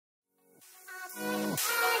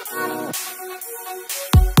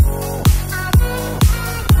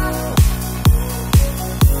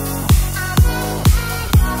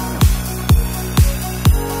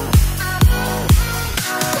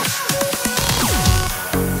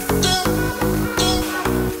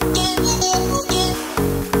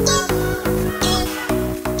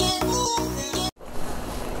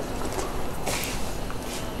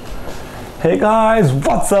Hey guys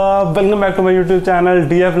what's up, welcome back to my YouTube channel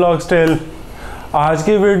DF vlogs tell. आज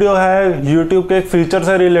की video है YouTube के एक फीचर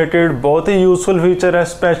से रिलेटेड। बहुत ही यूज़फुल फीचर है,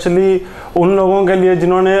 स्पेशली उन लोगों के लिए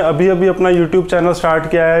जिन्होंने अभी अभी अपना यूट्यूब चैनल स्टार्ट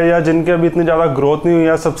किया है या जिनके अभी इतनी ज़्यादा ग्रोथ नहीं हुई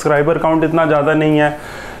है, सब्सक्राइबर काउंट इतना ज़्यादा नहीं है।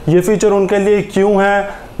 ये फीचर उनके लिए क्यों है,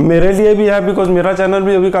 मेरे लिए भी है, बिकॉज मेरा चैनल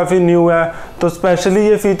भी अभी काफ़ी न्यू है। तो स्पेशली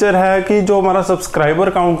ये फीचर है कि जो हमारा सब्सक्राइबर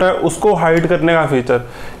काउंट है उसको हाइड करने का फीचर।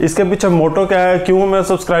 इसके पीछे मोटो क्या है, क्यों हमें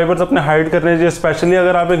सब्सक्राइबर्स अपने हाइड करने चाहिए, स्पेशली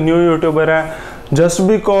अगर आप एक न्यू यूट्यूबर हैं। जस्ट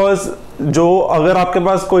बिकॉज जो अगर आपके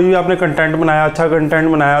पास कोई भी आपने कंटेंट बनाया, अच्छा कंटेंट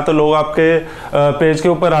बनाया, तो लोग आपके पेज के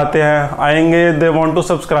ऊपर आते हैं, आएंगे, they want to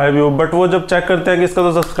subscribe you, but वो जब चेक करते हैं कि इसका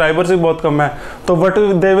तो सब्सक्राइबर्स ही बहुत कम है, तो what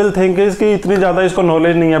they will think is कि इतनी ज़्यादा इसको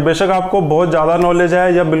नॉलेज नहीं है। बेशक आपको बहुत ज़्यादा नॉलेज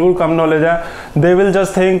है या बिल्कुल कम नॉलेज है, दे विल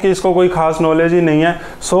जस्ट थिंक कि इसको कोई खास नॉलेज ही नहीं है।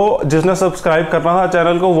 सो जिसने सब्सक्राइब करना था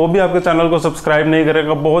चैनल को, वो भी आपके चैनल को सब्सक्राइब नहीं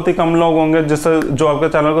करेगा। बहुत ही कम लोग होंगे जिससे जो आपके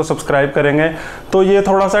चैनल को सब्सक्राइब करेंगे। तो ये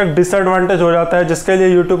थोड़ा सा एक डिसएडवांटेज हो जाता है, जिसके लिए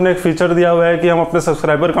यूट्यूब ने एक फीचर दिया हुआ है कि हम अपने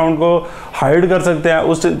सब्सक्राइबर काउंट को हाइड कर सकते हैं।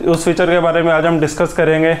 उस फीचर के बारे में आज हम डिस्कस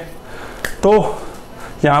करेंगे। तो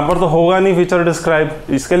यहाँ पर तो होगा नहीं फीचर डिस्क्राइब,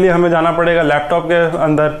 इसके लिए हमें जाना पड़ेगा लैपटॉप के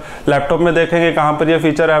अंदर। लैपटॉप में देखेंगे कहाँ पर ये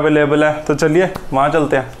फीचर अवेलेबल है। तो चलिए वहाँ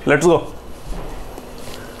चलते हैं, लेट्स गो।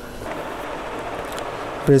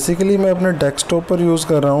 बेसिकली मैं अपने डेस्कटॉप पर यूज़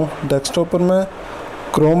कर रहा हूँ। डेस्कटॉप पर मैं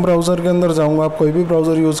क्रोम ब्राउज़र के अंदर जाऊँगा। आप कोई भी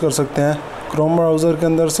ब्राउज़र यूज़ कर सकते हैं। क्रोम ब्राउज़र के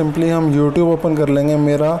अंदर सिंपली हम यूट्यूब ओपन कर लेंगे।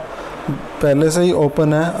 मेरा पहले से ही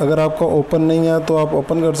ओपन है, अगर आपका ओपन नहीं है तो आप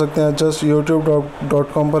ओपन कर सकते हैं। जस्ट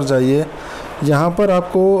youtube.com पर जाइए। यहाँ पर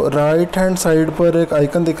आपको राइट हैंड साइड पर एक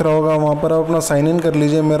आइकन दिख रहा होगा, वहाँ पर आप अपना साइन इन कर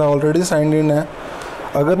लीजिए। मेरा ऑलरेडी साइन इन है।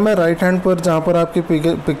 अगर मैं राइट हैंड पर जहाँ पर आपकी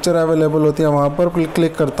पिक्चर अवेलेबल होती है वहाँ पर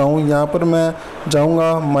क्लिक करता हूँ, यहाँ पर मैं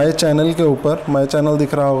जाऊँगा माय चैनल के ऊपर। माय चैनल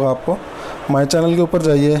दिख रहा होगा आपको, माय चैनल के ऊपर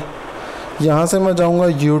जाइए। यहाँ से मैं जाऊँगा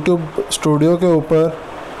यूट्यूब स्टूडियो के ऊपर।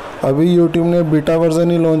 अभी यूट्यूब ने बीटा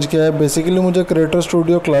वर्जन ही लॉन्च किया है। बेसिकली मुझे क्रिएटर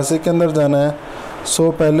स्टूडियो क्लासिक के अंदर जाना है। सो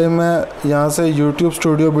पहले मैं यहाँ से यूट्यूब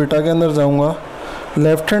स्टूडियो बीटा के अंदर जाऊँगा।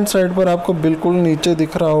 लेफ़्ट हैंड साइड पर आपको बिल्कुल नीचे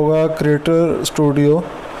दिख रहा होगा क्रिएटर स्टूडियो,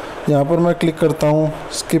 यहाँ पर मैं क्लिक करता हूँ,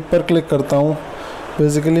 स्किप पर क्लिक करता हूँ।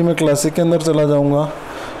 बेसिकली मैं क्लासिक के अंदर चला जाऊँगा।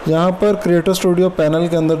 यहाँ पर क्रिएटर स्टूडियो पैनल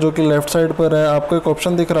के अंदर जो कि लेफ़्ट साइड पर है, आपको एक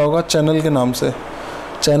ऑप्शन दिख रहा होगा चैनल के नाम से।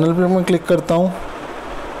 चैनल पर मैं क्लिक करता हूँ।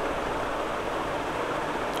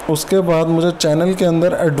 उसके बाद मुझे चैनल के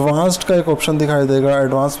अंदर एडवांस्ड का एक ऑप्शन दिखाई देगा।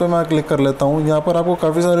 एडवांस पे मैं क्लिक कर लेता हूँ। यहाँ पर आपको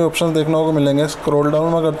काफ़ी सारे ऑप्शन देखने को मिलेंगे। स्क्रॉल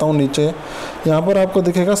डाउन मैं करता हूँ नीचे, यहाँ पर आपको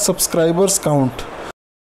दिखेगा सब्सक्राइबर्स काउंट।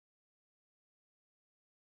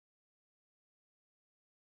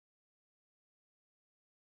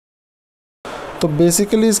 तो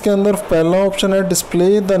बेसिकली इसके अंदर पहला ऑप्शन है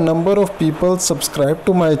display the number of people subscribe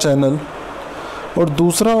to my channel, और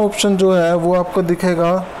दूसरा ऑप्शन जो है वो आपको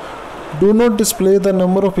दिखेगा do not display the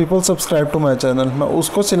number of people subscribe to my channel. मैं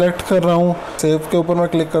उसको सिलेक्ट कर रहा हूँ। सेव के ऊपर मैं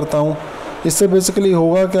क्लिक करता हूँ। इससे बेसिकली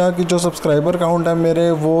होगा क्या कि जो सब्सक्राइबर काउंट है मेरे,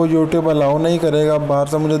 वो यूट्यूब अलाउ नहीं करेगा, बाहर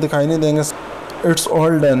से मुझे दिखाई नहीं देंगे। It's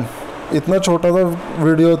all done. इतना छोटा सा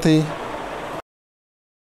वीडियो थी।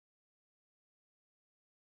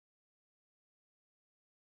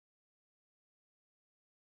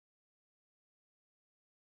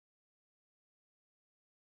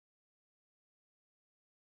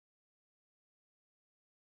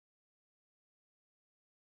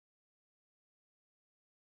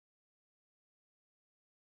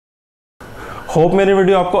 होप मेरी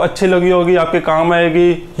वीडियो आपको अच्छी लगी होगी, आपके काम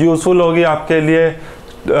आएगी, यूज़फुल होगी आपके लिए।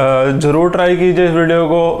 ज़रूर ट्राई कीजिए इस वीडियो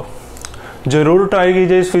को, ज़रूर ट्राई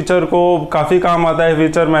कीजिए इस फीचर को। काफ़ी काम आता है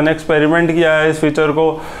फीचर, मैंने एक्सपेरिमेंट किया है इस फीचर को।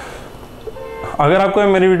 अगर आपको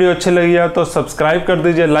मेरी वीडियो अच्छी लगी है तो सब्सक्राइब कर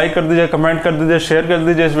दीजिए, लाइक कर दीजिए, कमेंट कर दीजिए, शेयर कर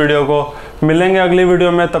दीजिए इस वीडियो को। मिलेंगे अगली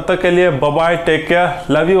वीडियो में, तब तक के लिए bye bye, take care,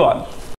 love you all.